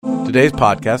Today's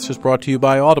podcast is brought to you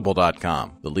by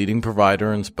Audible.com, the leading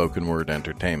provider in spoken word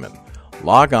entertainment.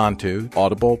 Log on to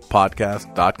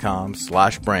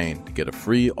audiblepodcast.com/brain to get a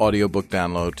free audiobook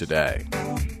download today.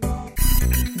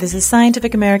 This is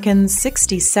Scientific American's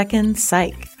 60-Second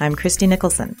Psych. I'm Christy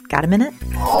Nicholson. Got a minute?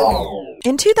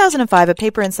 In 2005, a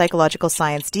paper in Psychological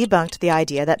Science debunked the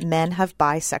idea that men have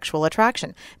bisexual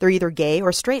attraction. They're either gay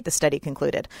or straight, the study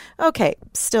concluded. Okay,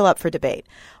 still up for debate.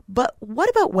 But what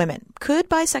about women? Could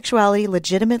bisexuality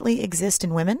legitimately exist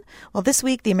in women? Well, this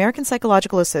week, the American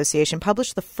Psychological Association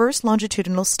published the first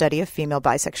longitudinal study of female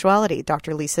bisexuality.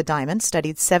 Dr. Lisa Diamond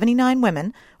studied 79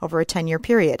 women over a 10-year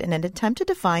period in an attempt to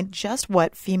define just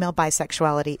what female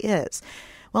bisexuality is.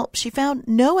 Well, she found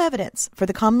no evidence for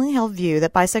the commonly held view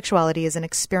that bisexuality is an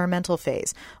experimental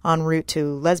phase en route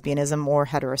to lesbianism or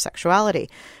heterosexuality.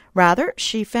 Rather,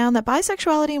 she found that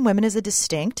bisexuality in women is a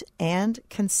distinct and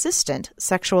consistent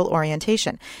sexual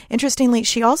orientation. Interestingly,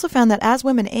 she also found that as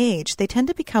women age, they tend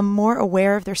to become more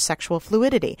aware of their sexual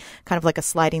fluidity, kind of like a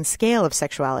sliding scale of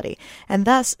sexuality. And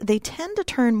thus, they tend to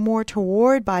turn more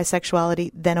toward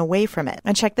bisexuality than away from it.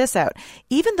 And check this out.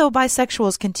 Even though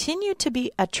bisexuals continue to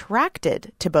be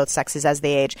attracted to both sexes as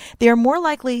they age, they are more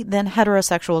likely than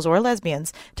heterosexuals or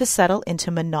lesbians to settle into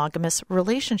monogamous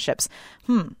relationships.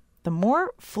 The more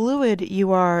fluid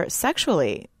you are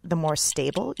sexually, the more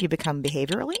stable you become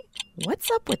behaviorally?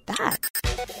 What's up with that?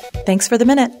 Thanks for the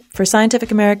minute. For Scientific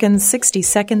American's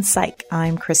 60-Second Psych,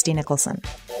 I'm Christy Nicholson.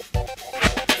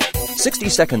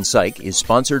 60-Second Psych is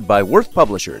sponsored by Worth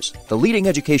Publishers, the leading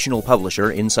educational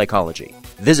publisher in psychology.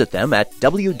 Visit them at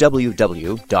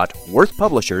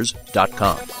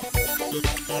www.worthpublishers.com.